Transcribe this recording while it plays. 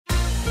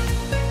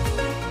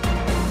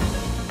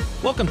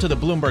Welcome to the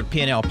Bloomberg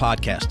P&L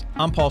podcast.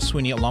 I'm Paul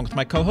Sweeney along with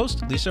my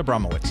co-host, Lisa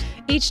Abramowitz.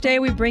 Each day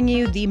we bring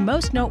you the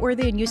most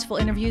noteworthy and useful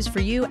interviews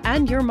for you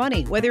and your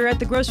money, whether you're at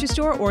the grocery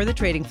store or the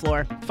trading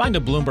floor. Find a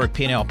Bloomberg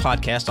P&L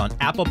podcast on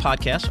Apple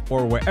Podcasts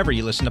or wherever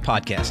you listen to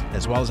podcasts,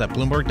 as well as at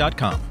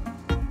Bloomberg.com.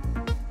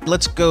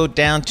 Let's go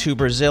down to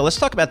Brazil. Let's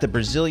talk about the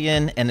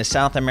Brazilian and the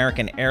South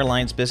American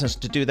Airlines business.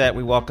 To do that,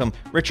 we welcome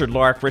Richard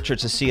Lark.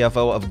 Richard's the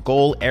CFO of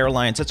GOL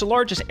Airlines. It's the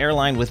largest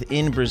airline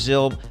within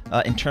Brazil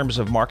in terms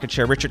of market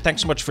share. Richard,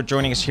 thanks so much for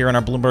joining us here in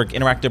our Bloomberg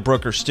Interactive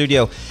Broker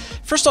studio.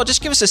 First of all,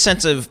 just give us a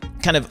sense of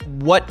kind of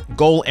what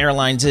GOL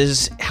Airlines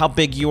is, how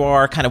big you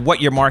are, kind of what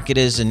your market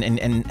is,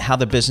 and how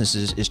the business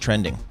is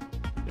trending.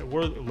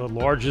 We're the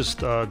largest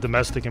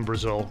domestic in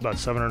Brazil, about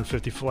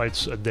 750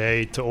 flights a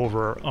day to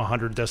over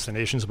 100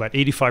 destinations. About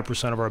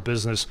 85% of our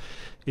business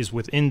is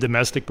within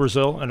domestic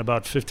Brazil, and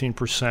about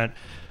 15%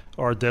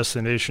 are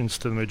destinations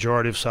to the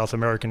majority of South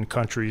American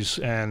countries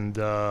and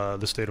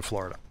the state of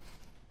Florida.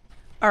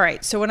 All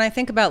right. So when I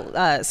think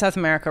about South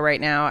America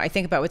right now, I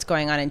think about what's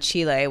going on in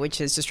Chile,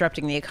 which is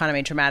disrupting the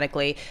economy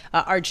dramatically.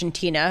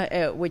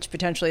 Argentina, which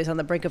potentially is on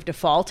the brink of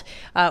default.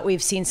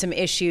 We've seen some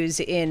issues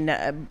in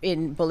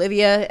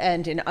Bolivia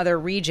and in other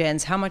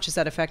regions. How much is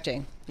that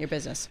affecting your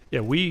business?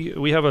 Yeah,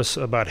 we have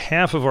about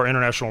half of our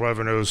international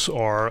revenues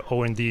are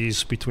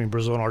O&Ds between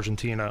Brazil and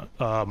Argentina.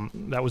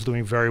 That was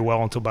doing very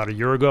well until about a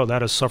year ago.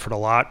 That has suffered a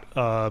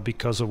lot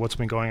because of what's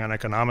been going on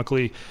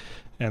economically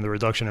and the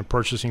reduction in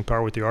purchasing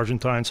power with the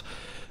Argentines.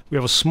 We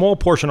have a small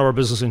portion of our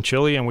business in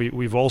Chile, and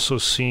we've also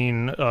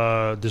seen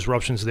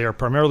disruptions there,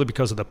 primarily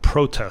because of the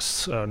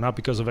protests, not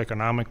because of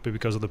economic, but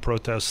because of the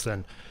protests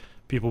and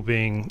people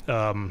being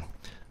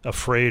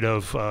afraid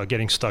of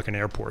getting stuck in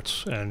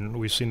airports. And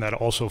we've seen that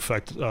also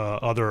affect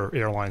other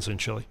airlines in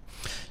Chile.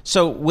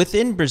 So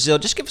within Brazil,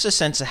 just give us a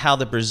sense of how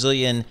the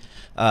Brazilian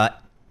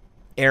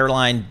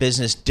airline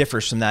business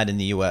differs from that in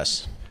the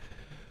U.S.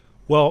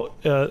 Well,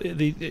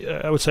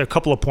 I would say a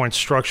couple of points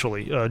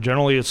structurally.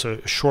 Generally, it's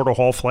a shorter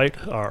haul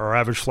flight. Our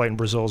average flight in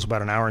Brazil is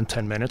about an hour and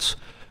 10 minutes.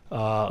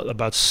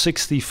 About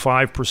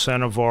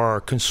 65% of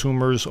our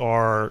consumers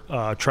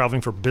are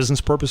traveling for business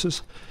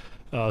purposes,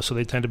 so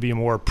they tend to be a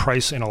more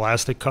price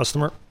inelastic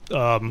customer.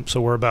 So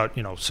we're about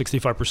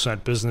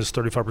 65% business,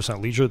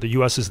 35% leisure. The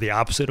U.S. is the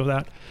opposite of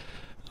that.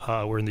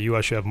 Where in the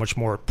U.S. you have much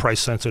more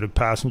price-sensitive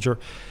passenger.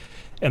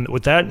 And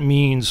what that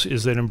means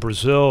is that in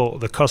Brazil,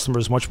 the customer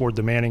is much more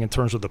demanding in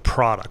terms of the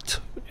product.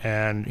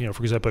 And,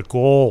 for example, at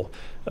GOL,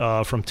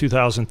 from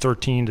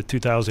 2013 to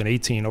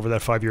 2018, over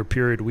that 5-year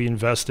period, we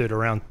invested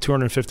around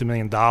 $250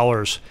 million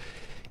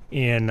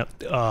in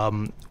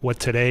what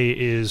today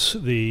is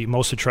the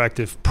most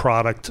attractive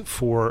product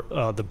for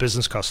the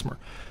business customer,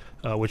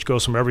 which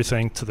goes from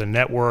everything to the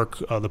network,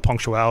 the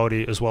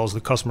punctuality, as well as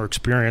the customer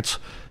experience.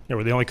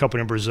 We're the only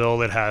company in Brazil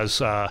that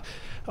has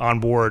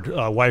onboard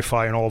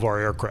Wi-Fi in all of our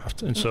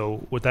aircraft. And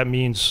so what that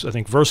means, I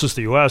think, versus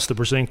the U.S., the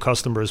Brazilian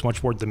customer is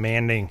much more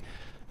demanding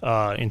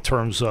in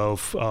terms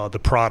of the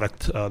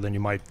product than you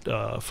might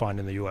find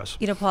in the U.S.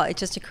 Paul, it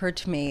just occurred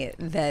to me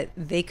that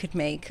they could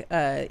make,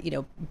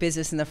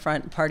 business in the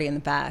front, party in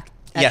the back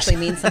actually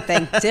mean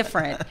something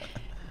different.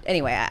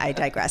 Anyway, I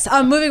digress.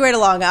 Moving right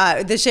along,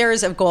 the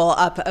shares of GOL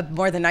up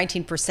more than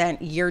 19%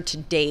 year to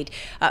date.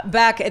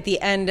 Back at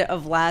the end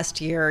of last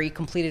year, you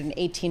completed an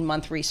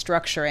 18-month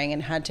restructuring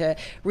and had to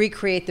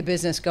recreate the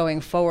business going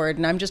forward.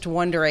 And I'm just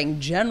wondering,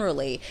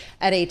 generally,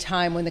 at a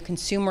time when the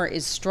consumer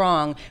is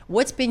strong,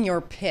 what's been your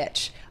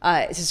pitch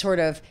to sort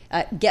of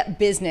get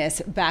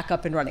business back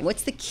up and running?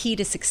 What's the key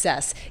to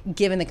success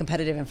given the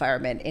competitive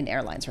environment in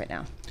airlines right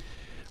now?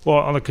 Well,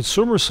 on the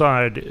consumer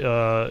side,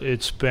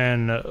 it's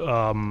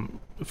been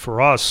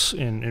for us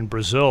in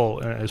Brazil,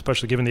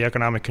 especially given the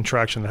economic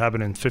contraction that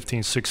happened in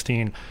 15,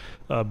 16,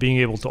 being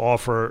able to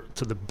offer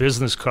to the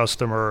business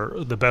customer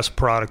the best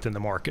product in the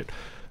market.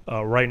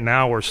 Right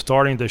now, we're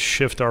starting to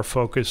shift our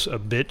focus a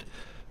bit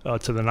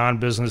to the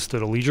non-business, to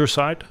the leisure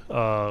side,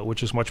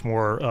 which is much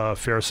more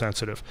fare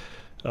sensitive.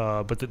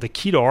 But the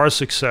key to our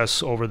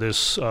success over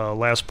this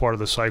last part of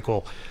the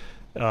cycle,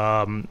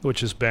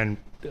 which has been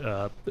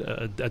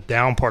a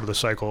down part of the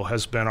cycle,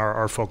 has been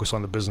our focus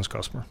on the business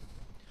customer.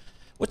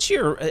 What's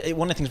your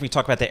one of the things we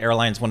talk about the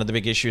airlines? One of the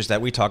big issues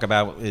that we talk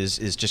about is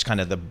just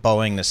kind of the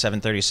Boeing, the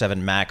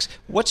 737 MAX.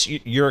 What's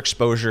your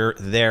exposure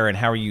there, and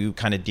how are you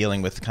kind of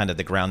dealing with kind of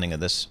the grounding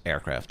of this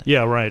aircraft?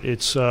 Yeah, right.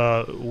 It's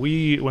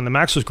when the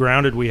MAX was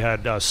grounded, we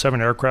had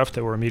 7 aircraft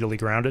that were immediately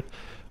grounded.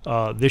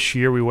 This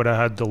year, we would have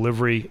had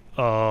delivery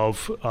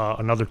of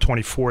another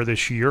 24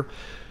 this year.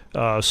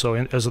 So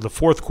as of the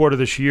fourth quarter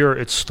this year,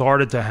 it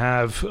started to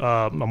have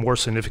a more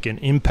significant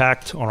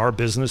impact on our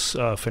business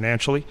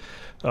financially,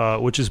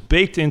 which is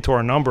baked into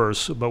our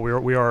numbers, but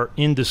we are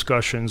in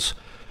discussions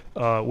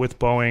with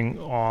Boeing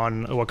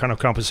on what kind of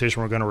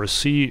compensation we're going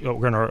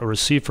to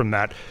receive from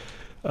that.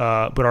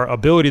 But our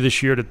ability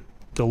this year to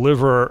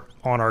deliver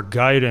on our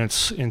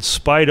guidance, in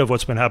spite of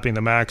what's been happening,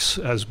 the MAX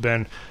has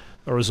been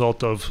a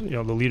result of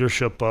the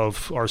leadership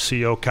of our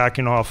CEO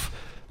Kakinoff,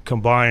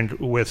 combined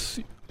with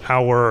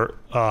our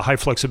high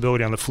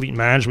flexibility on the fleet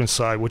management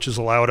side, which has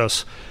allowed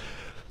us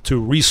to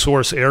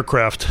resource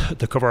aircraft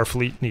to cover our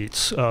fleet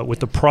needs. With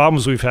the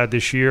problems we've had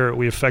this year,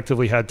 we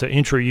effectively had to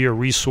intra-year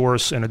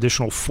resource an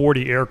additional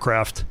 40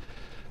 aircraft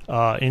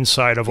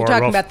inside of You're our...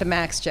 talking about the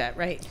MAX jet,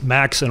 right?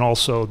 MAX, and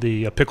also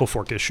the pickle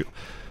fork issue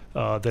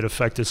that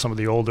affected some of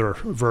the older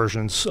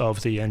versions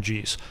of the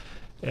NGs.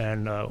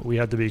 And we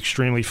had to be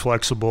extremely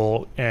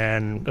flexible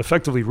and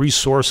effectively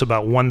resource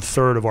about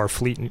 1/3 of our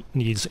fleet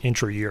needs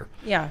intra-year.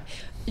 Yeah.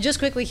 Just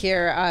quickly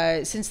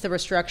here, since the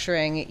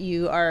restructuring,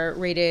 you are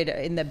rated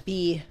in the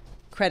B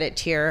credit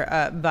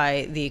tier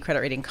by the credit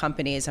rating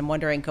companies. I'm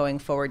wondering, going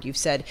forward, you've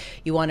said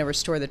you want to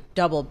restore the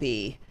double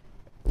B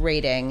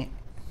rating.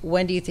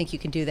 When do you think you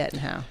can do that,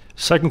 and how?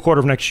 Second quarter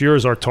of next year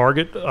is our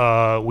target.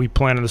 We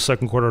plan in the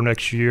second quarter of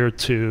next year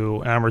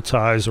to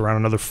amortize around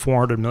another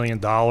 $400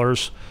 million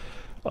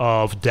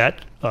of debt,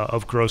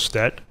 of gross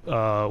debt,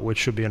 which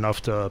should be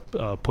enough to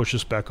push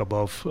us back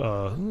above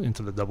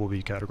into the double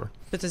B category.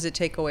 But does it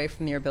take away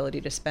from your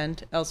ability to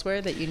spend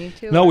elsewhere that you need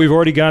to? No, we've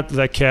already got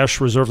that cash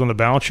reserved on the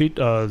balance sheet.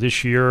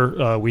 This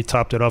year, we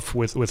topped it up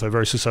with a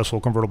very successful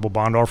convertible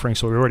bond offering.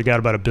 So we've already got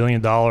about $1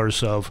 billion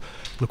of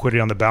liquidity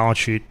on the balance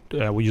sheet.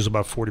 We use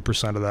about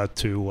 40% of that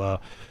to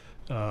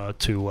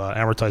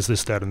amortize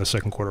this debt in the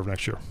second quarter of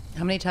next year.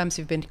 How many times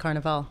have you been to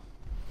Carnival?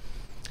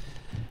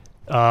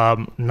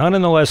 None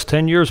in the last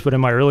 10 years, but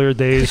in my earlier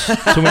days,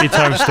 too many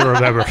times to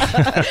remember.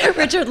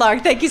 Richard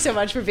Lark, thank you so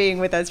much for being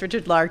with us.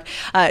 Richard Lark,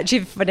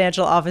 Chief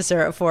Financial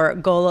Officer for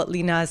GOL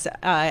Linas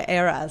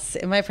Aéreas.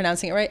 Am I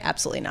pronouncing it right?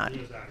 Absolutely not.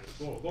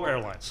 GOL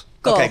Airlines.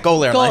 Okay,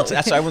 GOL Airlines.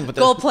 That's I wouldn't put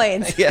GOL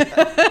planes. Yeah.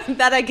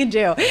 That I can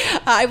do.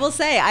 I will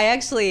say, I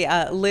actually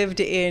lived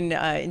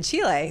in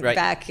Chile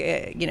back,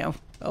 a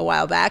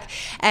while back,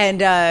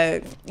 and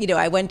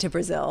I went to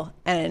Brazil,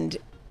 and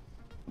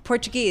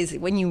Portuguese,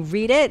 when you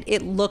read it,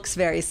 it looks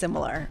very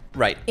similar.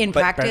 Right. In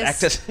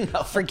practice,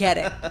 no. Forget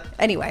it.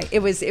 Anyway, it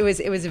was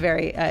a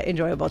very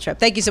enjoyable trip.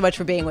 Thank you so much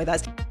for being with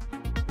us.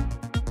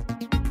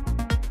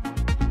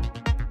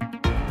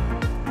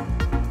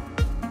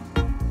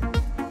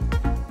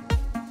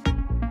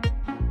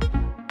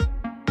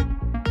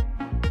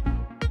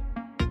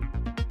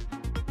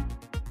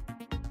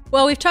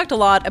 Well, we've talked a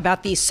lot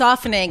about the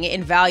softening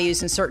in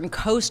values in certain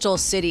coastal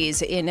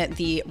cities in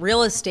the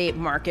real estate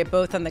market,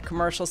 both on the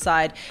commercial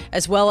side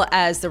as well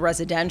as the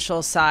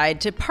residential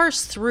side. To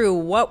parse through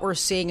what we're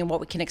seeing and what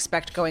we can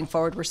expect going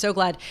forward, we're so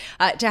glad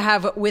to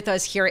have with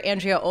us here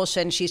Andrea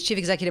Olshan. She's Chief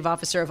Executive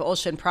Officer of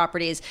Olshan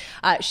Properties.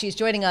 She's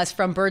joining us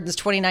from Burden's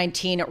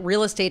 2019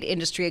 Real Estate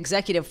Industry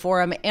Executive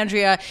Forum.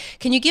 Andrea,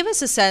 can you give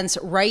us a sense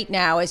right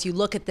now, as you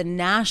look at the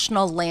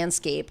national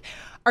landscape,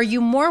 are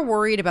you more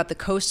worried about the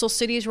coastal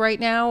cities right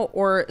now,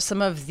 or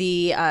some of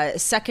the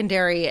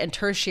secondary and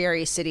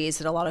tertiary cities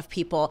that a lot of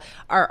people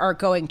are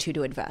going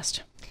to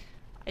invest?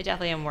 I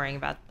definitely am worrying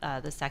about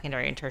the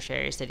secondary and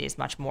tertiary cities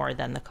much more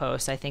than the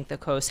coast. I think the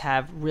coasts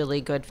have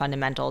really good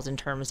fundamentals in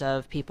terms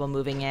of people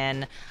moving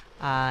in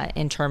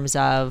terms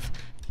of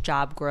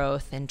job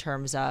growth, in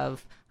terms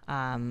of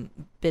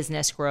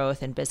business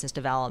growth and business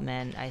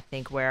development. I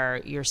think where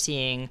you're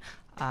seeing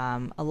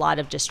a lot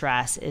of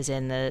distress is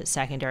in the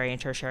secondary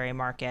and tertiary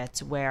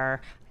markets,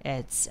 where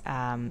it's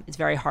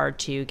very hard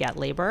to get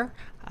labor.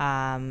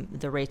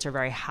 The rates are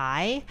very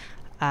high.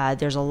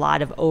 There's a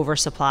lot of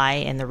oversupply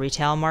in the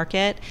retail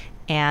market,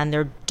 and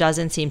there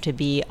doesn't seem to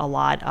be a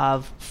lot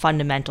of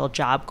fundamental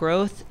job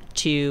growth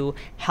to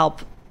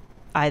help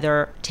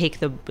either take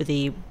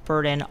the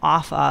burden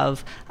off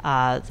of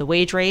the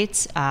wage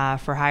rates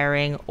for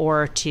hiring,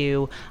 or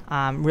to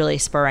really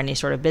spur any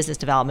sort of business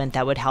development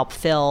that would help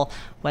fill,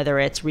 whether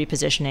it's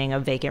repositioning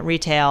of vacant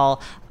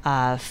retail,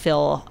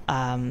 fill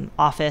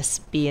office,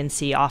 B and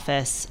C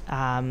office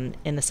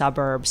in the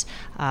suburbs,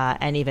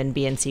 and even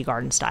B and C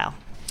garden style.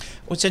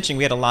 Well, it's interesting.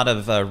 We had a lot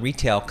of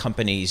retail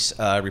companies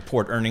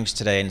report earnings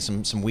today,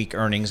 and some weak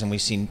earnings, and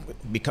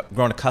we've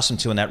grown accustomed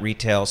to in that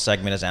retail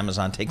segment as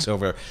Amazon takes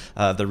over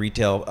the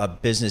retail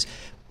business.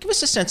 Give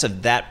us a sense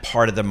of that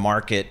part of the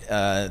market,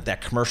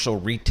 that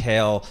commercial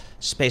retail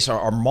space.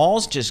 Are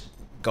malls just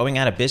going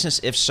out of business?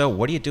 If so,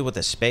 what do you do with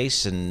the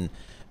space, and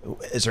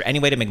is there any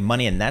way to make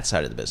money in that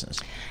side of the business?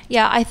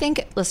 Yeah, I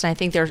think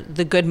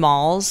the good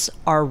malls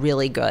are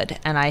really good,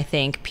 and I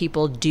think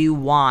people do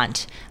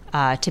want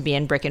to be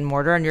in brick and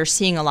mortar, and you're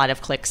seeing a lot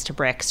of clicks to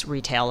bricks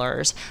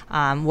retailers.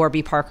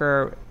 Warby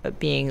Parker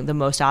being the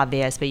most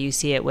obvious, but you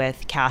see it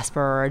with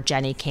Casper or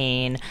Jenny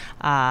Kane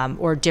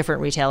or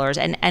different retailers,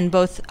 and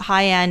both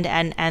high end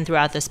and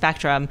throughout the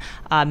spectrum,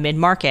 mid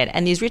market.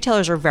 And these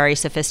retailers are very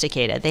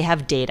sophisticated. They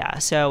have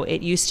data. So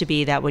it used to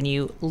be that when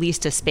you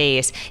leased a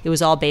space, it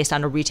was all based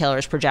on a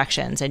retailer's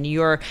projections, and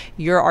you're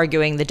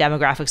arguing the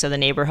demographics of the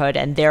neighborhood,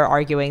 and they're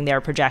arguing their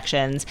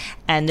projections.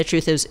 And the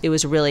truth is, it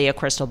was really a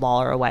crystal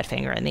ball or a wet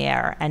finger in the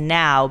air. And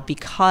now,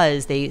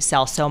 because they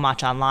sell so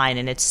much online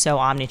and it's so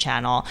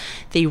omni-channel,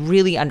 they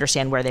really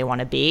understand where they want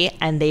to be,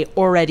 and they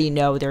already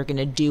know they're going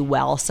to do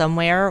well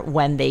somewhere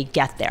when they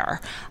get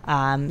there.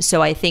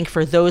 So I think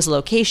for those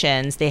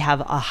locations, they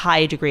have a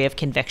high degree of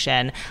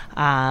conviction,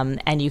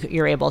 and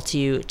you're able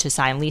to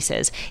sign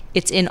leases.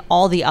 It's in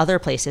all the other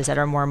places that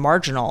are more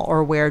marginal,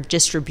 or where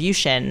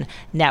distribution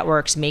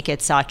networks make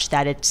it such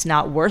that it's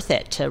not worth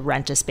it to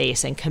rent a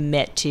space and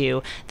commit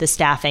to the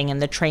staffing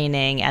and the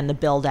training and the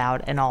build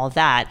out and all of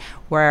that,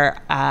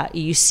 where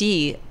you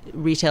see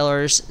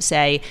retailers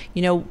say,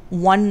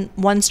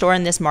 one store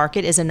in this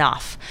market is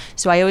enough.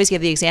 So I always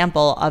give the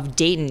example of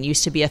Dayton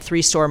used to be a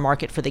 3-store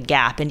market for the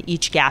Gap, and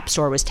each Gap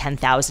store was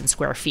 10,000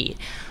 square feet.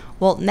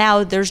 Well,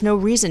 now there's no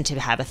reason to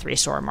have a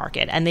 3-store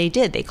market. And they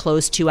did. They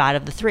closed 2 out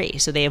of the 3.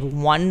 So they have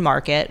one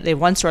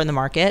store in the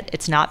market.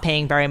 It's not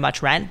paying very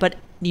much rent, but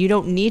you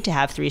don't need to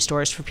have 3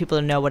 stores for people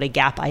to know what a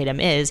Gap item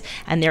is,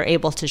 and they're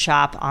able to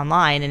shop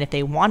online. And if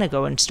they want to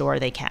go in store,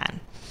 they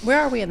can. Where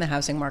are we in the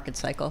housing market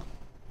cycle?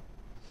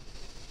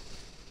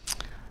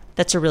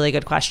 That's a really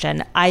good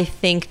question. I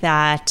think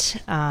that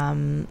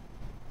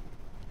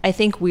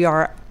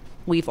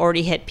we've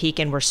already hit peak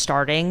and we're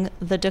starting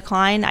the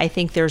decline. I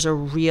think there's a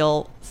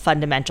real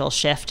fundamental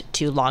shift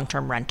to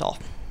long-term rental.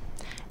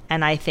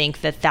 And I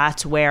think that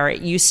that's where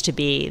it used to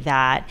be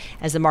that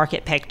as the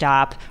market picked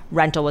up,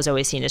 rental was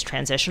always seen as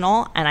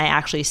transitional. And I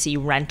actually see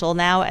rental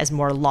now as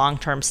more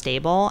long-term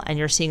stable. And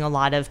you're seeing a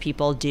lot of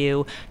people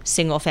do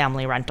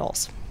single-family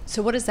rentals.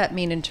 So what does that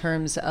mean in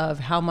terms of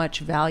how much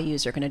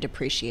values are going to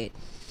depreciate?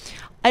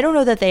 I don't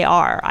know that they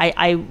are.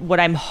 What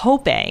I'm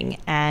hoping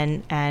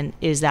and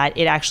is that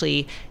it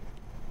actually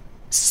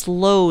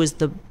slows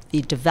the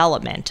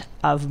development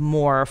of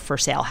more for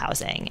sale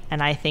housing.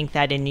 And I think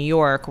that in New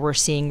York, we're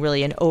seeing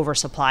really an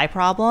oversupply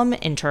problem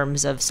in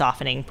terms of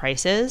softening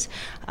prices.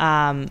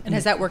 And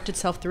has that worked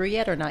itself through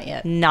yet or not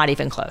yet? Not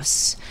even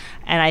close.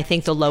 And I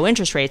think the low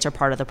interest rates are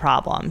part of the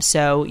problem.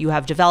 So you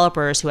have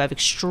developers who have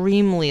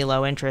extremely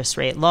low interest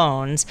rate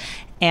loans,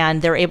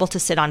 and they're able to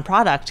sit on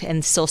product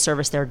and still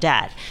service their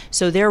debt.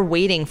 So they're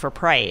waiting for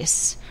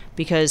price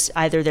because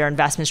either their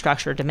investment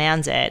structure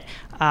demands it,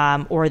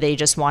 or they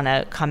just want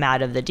to come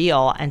out of the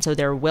deal. And so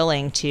they're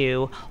willing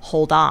to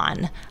hold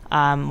on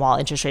while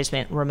interest rates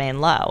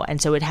remain low.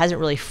 And so it hasn't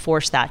really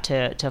forced that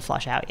to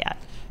flush out yet.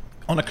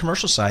 On a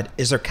commercial side,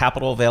 is there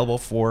capital available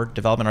for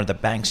development? Are the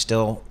banks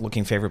still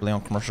looking favorably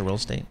on commercial real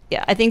estate?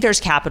 Yeah, I think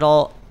there's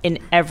capital in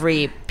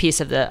every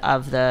piece of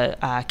the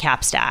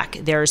cap stack.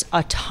 There's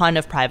a ton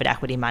of private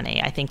equity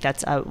money. I think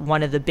that's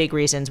one of the big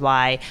reasons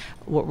why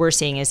what we're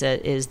seeing is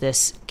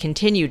this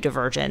continued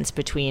divergence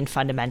between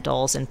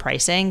fundamentals and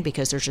pricing,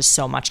 because there's just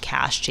so much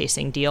cash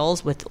chasing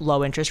deals with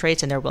low interest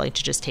rates, and they're willing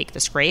to just take the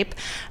scrape.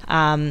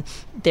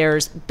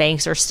 There's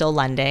banks are still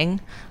lending.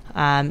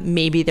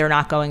 Maybe they're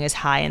not going as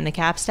high in the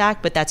cap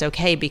stack, but that's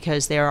okay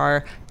because there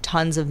are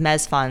tons of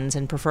mezz funds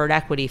and preferred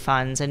equity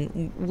funds,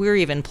 and we're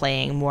even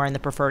playing more in the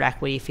preferred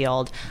equity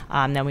field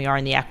than we are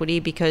in the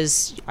equity,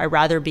 because I'd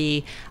rather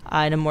be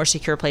in a more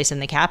secure place in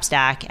the cap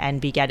stack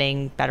and be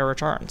getting better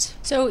returns.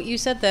 So you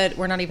said that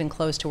we're not even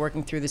close to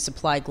working through the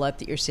supply glut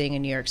that you're seeing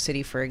in New York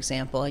City, for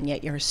example, and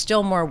yet you're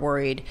still more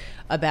worried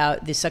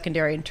about the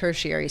secondary and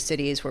tertiary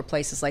cities where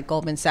places like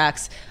Goldman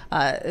Sachs,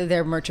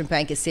 their merchant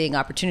bank is seeing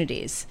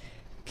opportunities.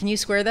 Can you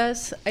square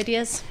those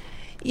ideas?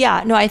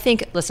 Yeah, no, I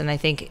think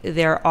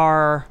there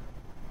are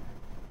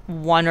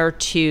 1 or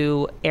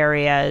 2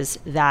 areas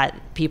that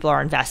people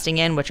are investing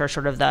in, which are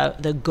sort of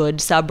the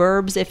good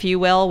suburbs, if you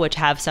will, which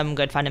have some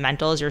good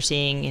fundamentals. You're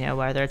seeing,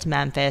 whether it's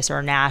Memphis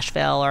or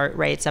Nashville or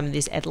some of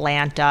these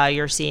Atlanta,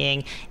 you're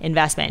seeing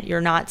investment.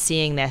 You're not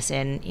seeing this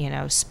in,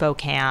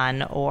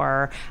 Spokane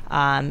or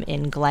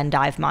in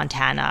Glendive,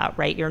 Montana,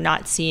 right? You're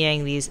not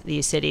seeing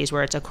these cities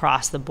where it's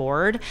across the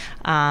board.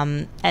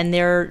 And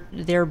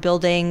they're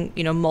building,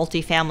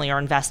 multifamily or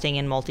investing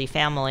in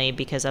multifamily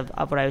because of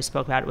what I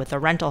spoke about with the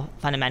rental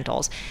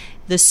fundamentals.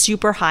 The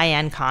super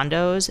high-end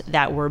condos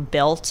that were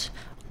built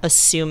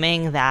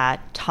assuming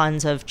that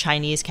tons of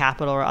Chinese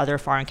capital or other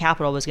foreign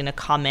capital was going to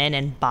come in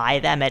and buy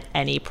them at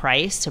any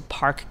price to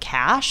park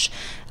cash,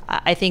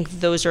 I think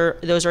those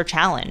are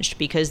challenged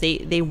because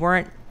they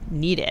weren't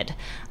needed.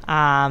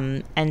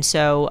 And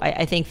so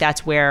I think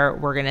that's where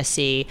we're going to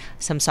see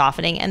some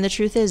softening. And the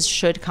truth is,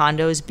 should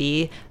condos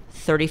be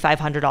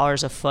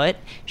 $3,500 a foot?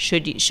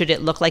 Should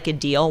it look like a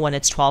deal when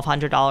it's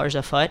 $1,200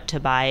 a foot to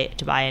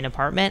buy an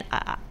apartment?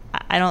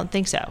 I don't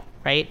think so,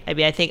 right? I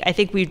mean, I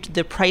think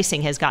the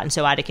pricing has gotten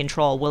so out of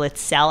control. Will it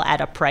sell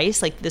at a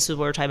price? Like this is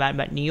what we're talking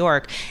about New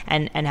York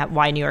and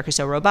why New York is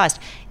so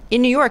robust.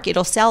 In New York,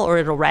 it'll sell or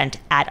it'll rent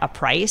at a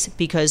price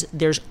because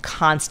there's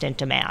constant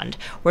demand.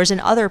 Whereas in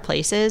other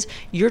places,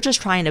 you're just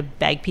trying to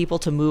beg people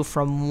to move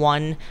from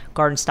one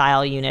garden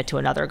style unit to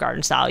another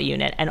garden style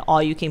unit. And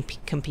all you can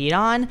compete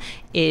on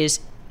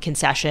is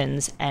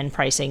concessions and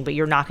pricing, but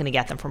you're not going to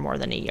get them for more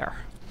than a year.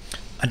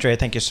 Andrea,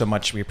 thank you so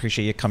much. We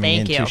appreciate you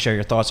coming to share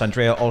your thoughts.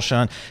 Andrea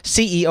Olshan,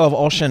 CEO of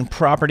Olshan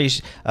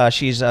Properties.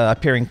 She's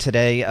appearing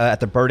today at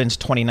the Burden's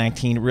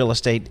 2019 Real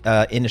Estate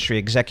Industry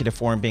Executive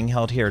Forum being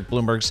held here at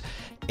Bloomberg's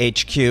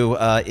HQ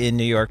in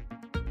New York.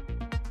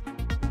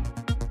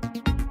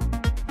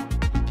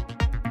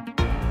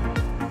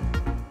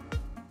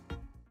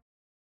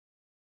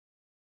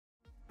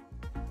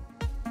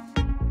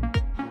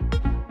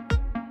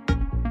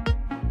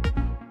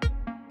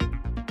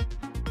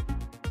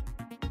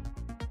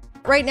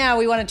 Right now,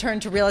 we want to turn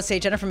to real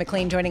estate. Jennifer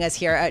McLean joining us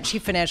here,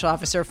 Chief Financial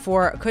Officer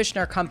for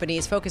Kushner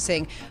Companies,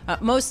 focusing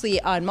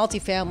mostly on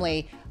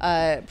multifamily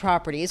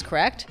properties,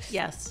 correct?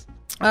 Yes.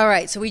 All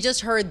right, so we just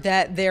heard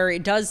that there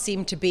does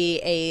seem to be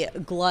a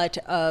glut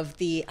of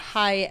the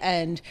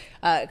high-end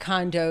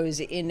condos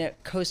in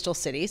coastal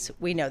cities.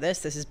 We know this.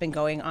 This has been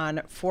going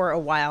on for a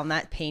while, and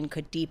that pain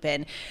could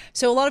deepen.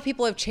 So a lot of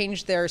people have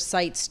changed their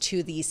sights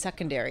to the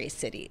secondary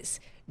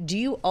cities. Do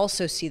you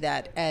also see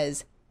that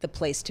as the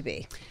place to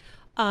be?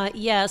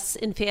 Yes.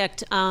 In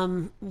fact,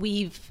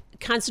 we've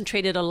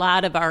concentrated a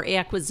lot of our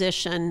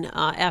acquisition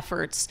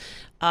efforts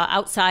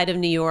outside of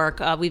New York.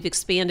 We've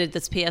expanded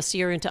this past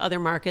year into other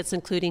markets,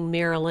 including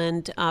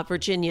Maryland,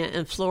 Virginia,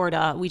 and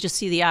Florida. We just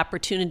see the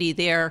opportunity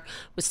there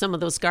with some of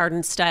those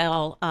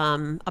garden-style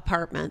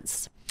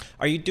apartments.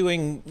 Are you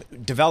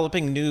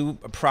developing new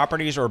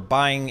properties or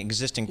buying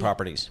existing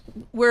properties?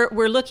 We're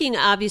looking,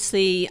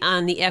 obviously,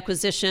 on the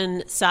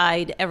acquisition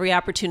side, every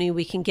opportunity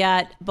we can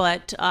get,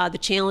 but the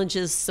challenge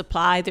is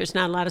supply. There's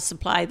not a lot of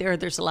supply there.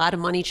 There's a lot of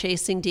money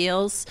chasing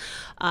deals.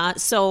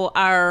 So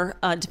our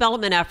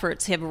development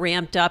efforts have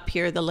ramped up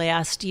here the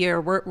last year.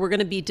 We're going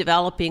to be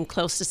developing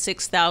close to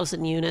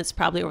 6,000 units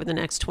probably over the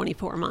next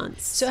 24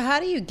 months. So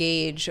how do you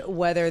gauge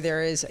whether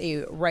there is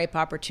a ripe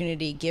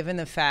opportunity given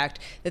the fact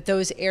that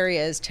those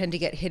areas tend to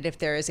get hit if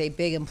there is a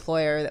big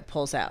employer that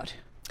pulls out?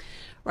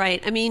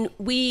 Right. I mean,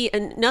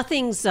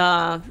 nothing's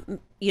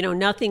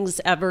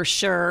ever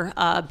sure,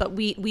 but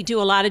we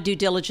do a lot of due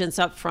diligence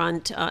up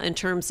front in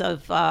terms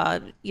of,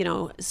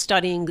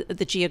 studying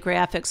the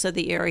geographics of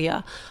the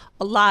area.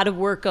 A lot of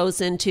work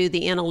goes into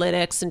the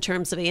analytics in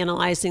terms of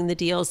analyzing the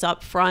deals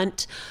up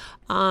front.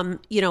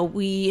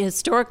 We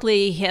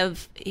historically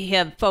have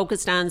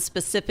focused on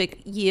specific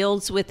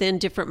yields within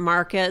different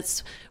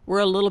markets. We're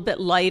a little bit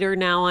lighter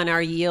now on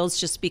our yields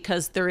just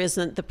because there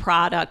isn't the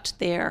product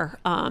there.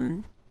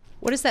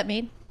 What does that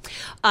mean?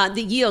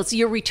 The yields,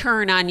 your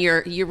returns on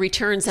your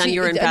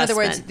investment. In other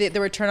words, the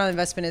return on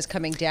investment is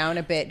coming down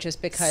a bit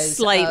just because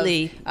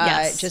slightly, of,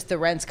 yes. Just the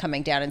rents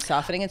coming down and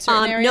softening in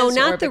certain areas? No,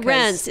 not the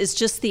rents. It's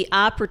just the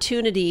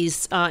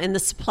opportunities and the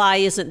supply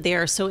isn't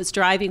there. So it's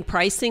driving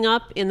pricing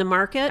up in the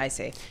market. I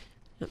see.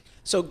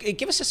 So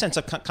give us a sense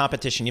of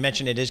competition. You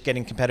mentioned it is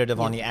getting competitive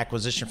on the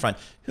acquisition front.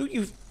 Who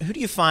do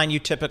you find you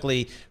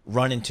typically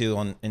run into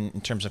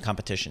in terms of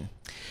competition?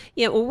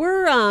 Yeah,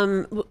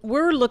 well,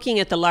 we're looking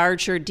at the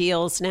larger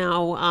deals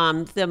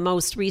now. The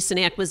most recent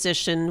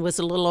acquisition was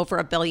a little over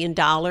 $1 billion,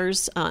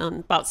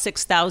 about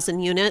 6,000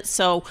 units.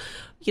 So,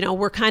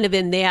 we're kind of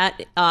in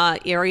that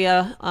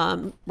area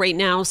right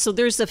now. So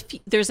there's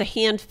a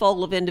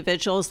handful of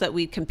individuals that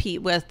we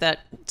compete with at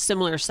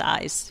similar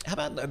size. How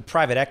about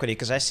private equity?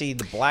 Because I see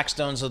the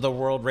Blackstones of the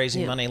world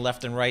raising money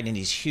left and right in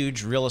these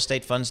huge real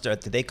estate funds. Do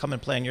they come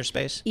and play in your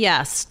space?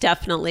 Yes,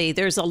 definitely.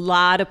 There's a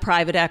lot of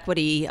private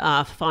equity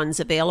funds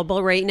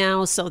available right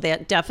now. So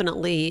that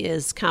definitely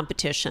is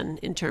competition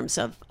in terms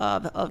of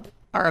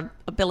our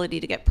ability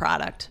to get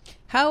product.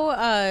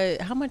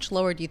 How much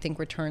lower do you think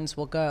returns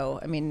will go?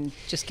 I mean,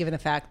 just given the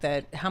fact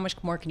that how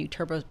much more can you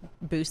turbo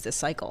boost the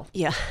cycle?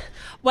 Yeah.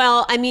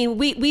 Well, I mean,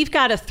 we've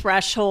got a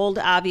threshold,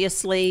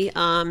 obviously.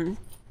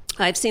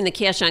 I've seen the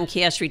cash on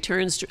cash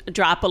returns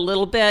drop a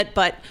little bit,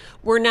 but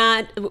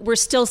we're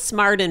still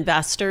smart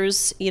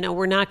investors.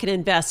 We're not going to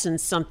invest in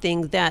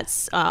something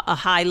that's a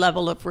high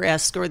level of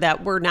risk or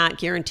that we're not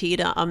guaranteed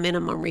a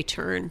minimum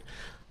return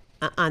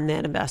on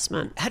that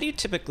investment. How do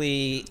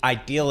you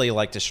ideally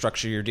like to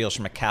structure your deals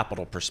from a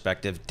capital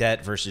perspective,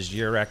 debt versus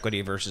your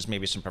equity versus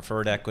maybe some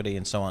preferred equity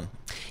and so on?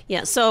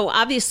 Yeah, so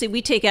obviously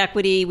we take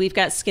equity. We've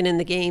got skin in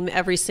the game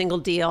every single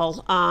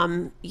deal.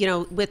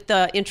 With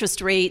the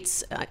interest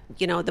rates,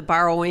 the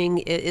borrowing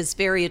is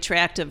very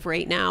attractive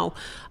right now.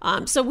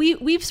 So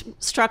we've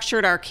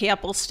structured our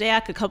capital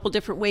stack a couple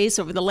different ways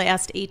over the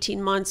last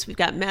 18 months. We've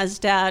got mezz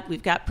debt,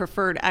 we've got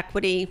preferred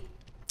equity.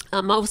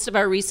 Most of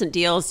our recent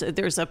deals,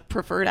 there's a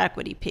preferred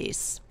equity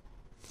piece.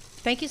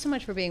 Thank you so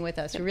much for being with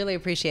us. We really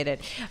appreciate it.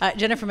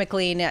 Jennifer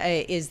McLean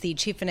is the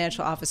Chief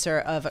Financial Officer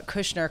of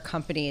Kushner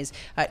Companies,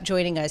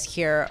 joining us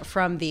here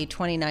from the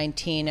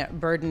 2019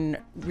 Burden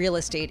Real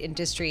Estate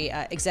Industry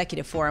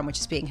Executive Forum, which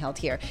is being held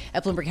here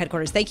at Bloomberg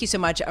headquarters. Thank you so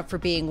much for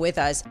being with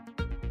us.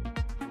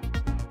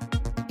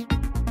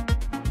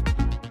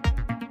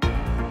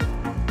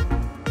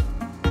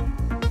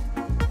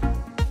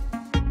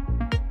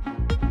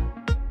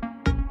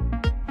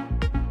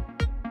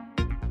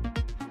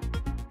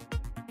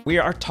 We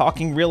are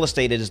talking real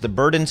estate. It is the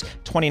Burden's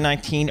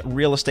 2019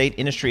 Real Estate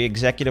Industry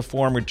Executive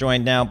Forum. We're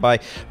joined now by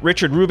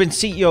Richard Rubin,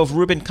 CEO of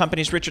Rubin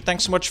Companies. Richard,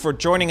 thanks so much for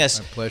joining us.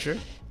 My pleasure.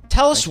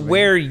 Tell us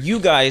where you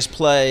guys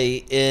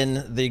play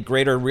in the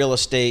greater real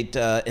estate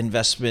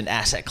investment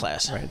asset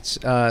class.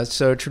 Right.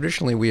 So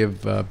traditionally, we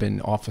have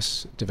been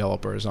office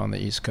developers on the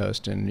East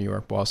Coast in New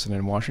York, Boston,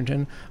 and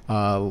Washington.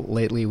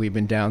 Lately, we've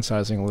been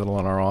downsizing a little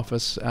on our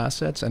office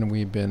assets, and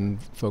we've been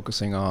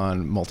focusing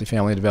on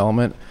multifamily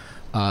development,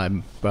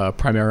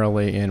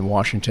 primarily in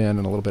Washington and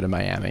a little bit in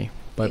Miami.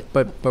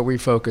 But we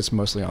focus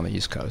mostly on the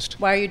East Coast.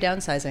 Why are you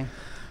downsizing?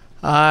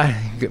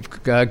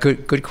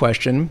 Good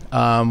question.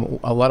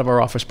 A lot of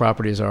our office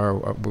properties are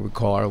what we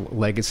call our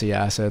legacy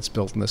assets,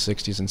 built in the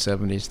 60s and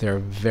 70s. They're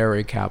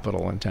very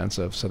capital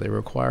intensive, so they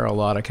require a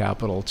lot of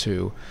capital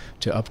to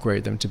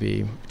upgrade them to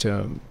be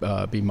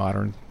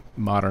modern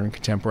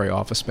contemporary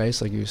office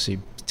space. Like you see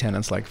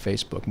tenants like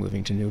Facebook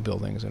moving to new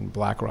buildings and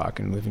BlackRock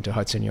and moving to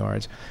Hudson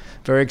Yards.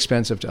 Very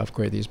expensive to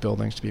upgrade these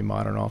buildings to be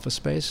modern office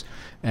space.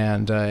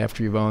 And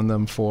after you've owned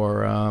them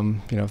for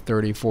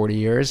 30, 40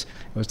 years,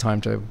 it was time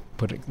to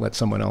let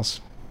someone else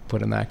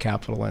put in that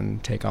capital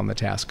and take on the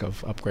task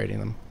of upgrading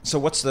them. So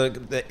what's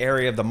the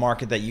area of the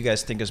market that you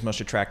guys think is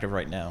most attractive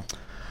right now?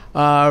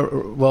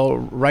 Well,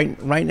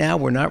 right now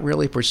we're not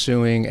really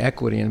pursuing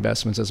equity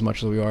investments as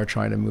much as we are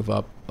trying to move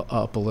up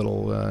a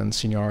little in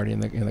seniority in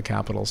the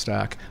capital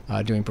stack,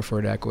 doing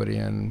preferred equity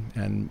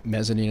and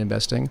mezzanine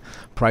investing.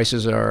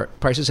 Prices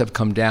have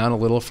come down a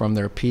little from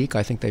their peak.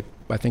 I think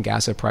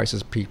asset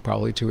prices peaked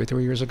probably 2 or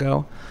 3 years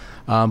ago,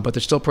 but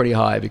they're still pretty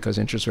high because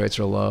interest rates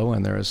are low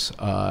and there's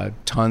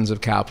tons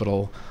of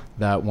capital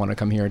that want to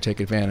come here and take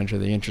advantage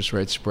of the interest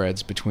rate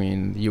spreads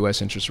between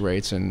U.S. interest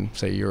rates and,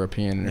 say,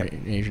 European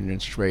and Asian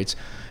interest rates,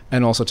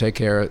 and also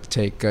take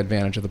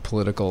advantage of the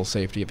political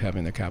safety of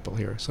having their capital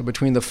here. So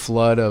between the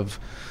flood of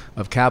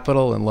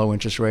capital and low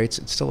interest rates,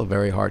 it's still a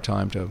very hard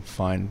time to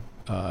find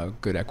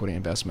good equity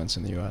investments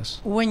in the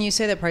U.S. When you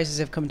say that prices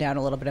have come down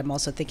a little bit, I'm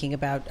also thinking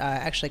about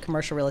actually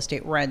commercial real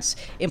estate rents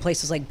in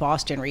places like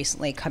Boston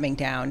recently coming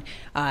down,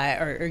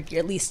 or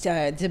at least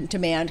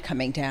demand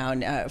coming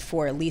down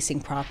for leasing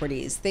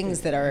properties,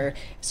 things that are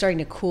starting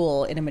to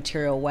cool in a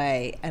material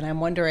way. And I'm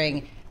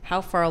wondering,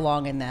 how far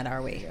along in that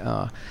are we?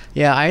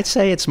 Yeah, I'd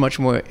say it's much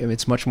more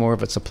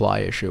of a supply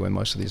issue in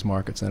most of these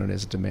markets than it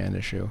is a demand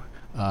issue.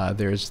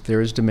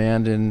 There's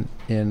demand in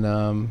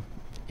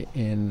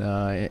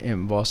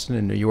Boston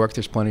and New York.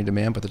 There's plenty of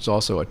demand, but there's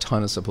also a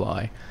ton of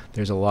supply.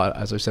 There's a lot,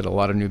 as I said, a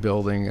lot of new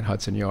building at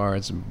Hudson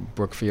Yards,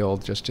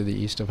 Brookfield just to the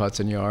east of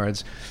Hudson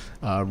Yards,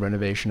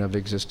 renovation of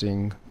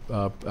existing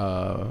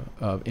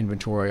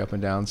inventory up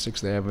and down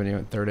 6th Avenue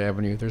and 3rd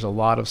Avenue. There's a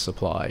lot of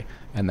supply,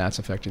 and that's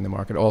affecting the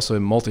market. Also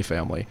in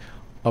multifamily,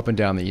 up and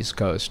down the East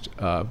Coast,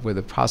 with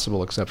a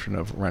possible exception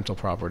of rental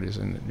properties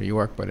in New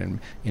York, but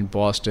in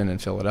Boston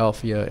and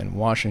Philadelphia and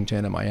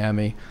Washington and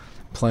Miami,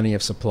 plenty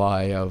of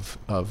supply of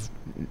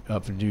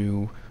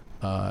new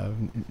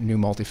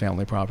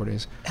multifamily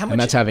properties, and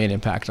that's having an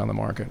impact on the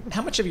market.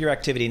 How much of your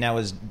activity now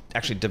is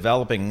actually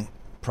developing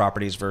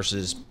properties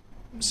versus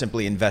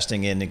simply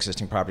investing in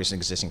existing properties and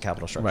existing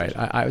capital structures?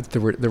 Right.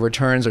 The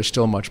returns are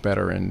still much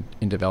better in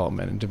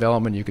development. In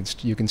development,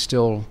 you can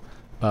still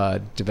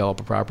develop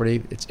a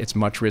property. It's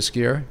much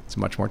riskier. It's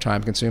much more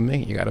time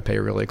consuming. You got to pay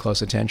really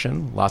close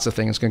attention. Lots of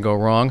things can go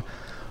wrong.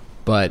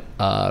 But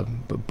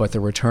the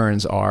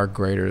returns are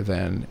greater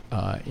than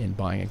in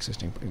buying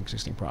existing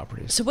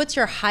properties. So what's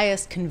your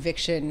highest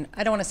conviction,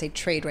 I don't want to say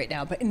trade right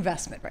now, but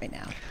investment right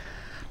now?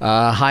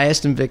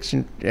 Highest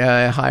conviction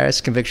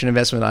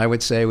investment, I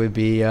would say, would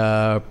be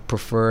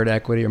preferred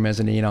equity or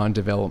mezzanine on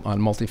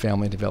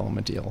multifamily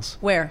development deals.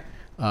 Where?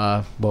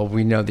 Well,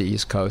 we know the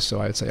East Coast, so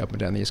I would say up and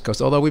down the East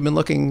Coast, although we've been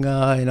looking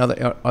in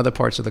other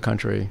parts of the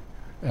country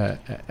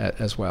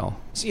as well.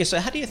 So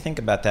how do you think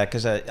about that?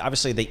 Because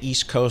obviously the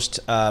East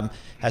Coast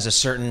has a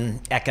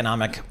certain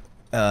economic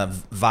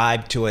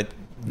vibe to it,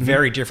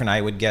 very different, I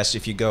would guess,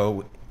 if you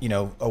go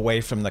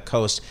away from the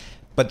coast,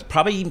 but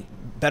probably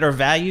better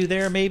value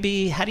there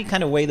maybe. How do you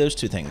kind of weigh those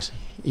two things?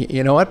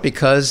 You know what?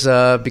 Because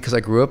I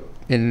grew up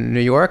in New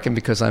York and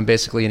because I'm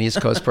basically an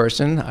East Coast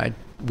person,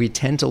 we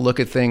tend to look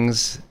at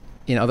things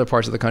in other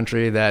parts of the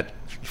country that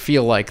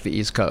feel like the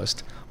East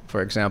Coast.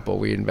 For example,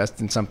 we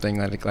invest in something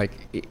like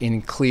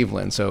in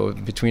Cleveland, so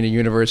between a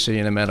university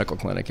and a medical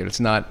clinic. It's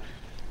not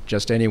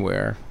just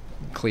anywhere.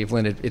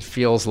 Cleveland, it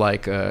feels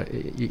like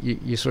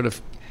you sort of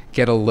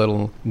get a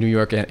little New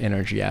York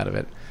energy out of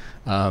it.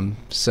 That's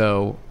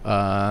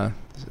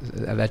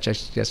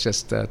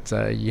just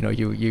that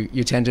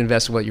you tend to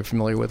invest in what you're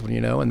familiar with when you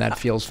know, and that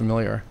feels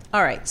familiar.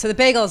 All right, so the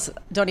bagels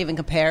don't even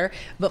compare,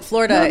 but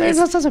Florida is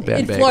that's a bad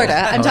in bagel.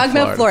 Florida. I'm talking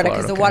about Florida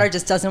because the okay. water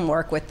just doesn't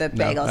work with the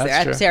bagels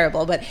there. That's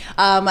terrible. But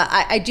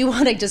I do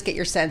want to just get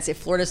your sense if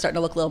Florida's starting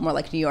to look a little more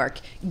like New York,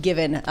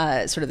 given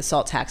sort of the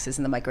salt taxes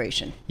and the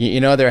migration.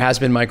 There has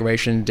been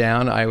migration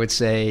down. I would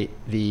say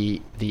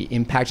the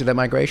impact of that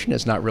migration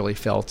is not really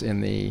felt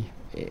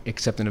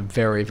except in a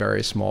very,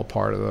 very small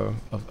part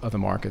of the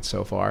market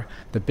so far.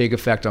 The big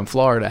effect on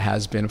Florida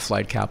has been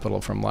flight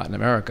capital from Latin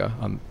America,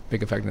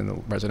 big effect in the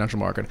residential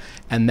market,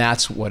 and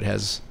that's what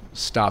has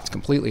stopped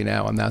completely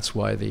now, and that's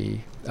why the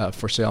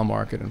for sale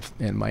market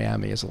in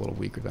Miami is a little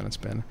weaker than it's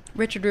been.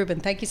 Richard Rubin,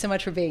 thank you so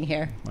much for being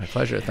here. My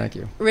pleasure, thank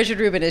you. Richard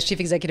Rubin is Chief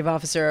Executive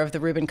Officer of the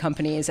Rubin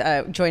Companies,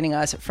 joining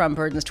us from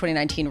Burden's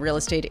 2019 Real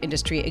Estate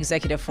Industry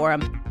Executive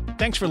Forum.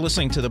 Thanks for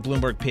listening to the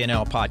Bloomberg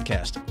P&L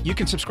podcast. You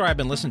can subscribe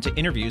and listen to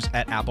interviews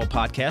at Apple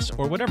Podcasts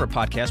or whatever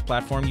podcast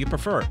platform you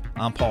prefer.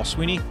 I'm Paul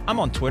Sweeney. I'm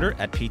on Twitter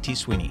at PT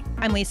Sweeney.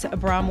 I'm Lisa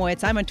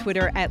Abramowitz. I'm on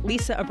Twitter at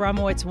Lisa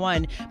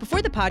Abramowitz1.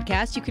 Before the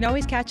podcast, you can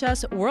always catch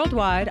us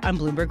worldwide on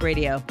Bloomberg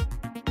Radio.